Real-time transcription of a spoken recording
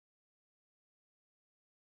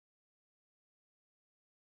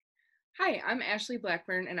Hi, I'm Ashley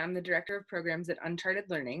Blackburn, and I'm the Director of Programs at Uncharted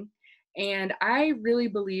Learning. And I really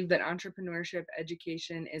believe that entrepreneurship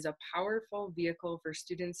education is a powerful vehicle for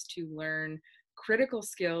students to learn critical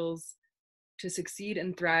skills to succeed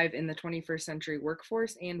and thrive in the 21st century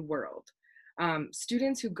workforce and world.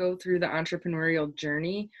 Students who go through the entrepreneurial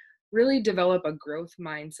journey really develop a growth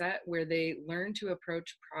mindset where they learn to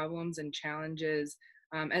approach problems and challenges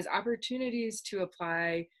as opportunities to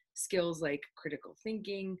apply skills like critical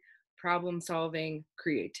thinking, problem solving,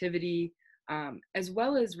 creativity, as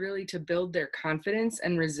well as really to build their confidence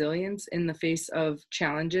and resilience in the face of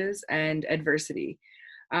challenges and adversity.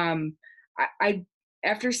 Um, I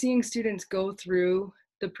After seeing students go through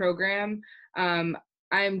the program, I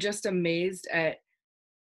am just amazed at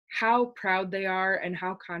how proud they are and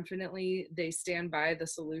how confidently they stand by the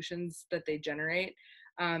solutions that they generate,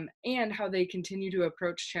 and how they continue to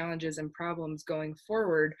approach challenges and problems going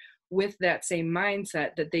forward with that same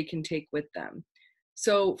mindset that they can take with them.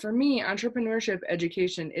 So, for me, entrepreneurship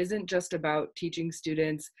education isn't just about teaching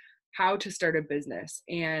students how to start a business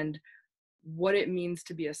and what it means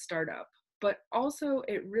to be a startup, but also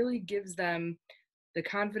it really gives them the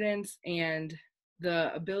confidence and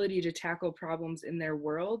the ability to tackle problems in their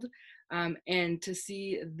world, and to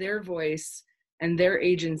see their voice and their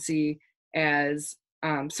agency as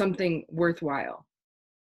something worthwhile.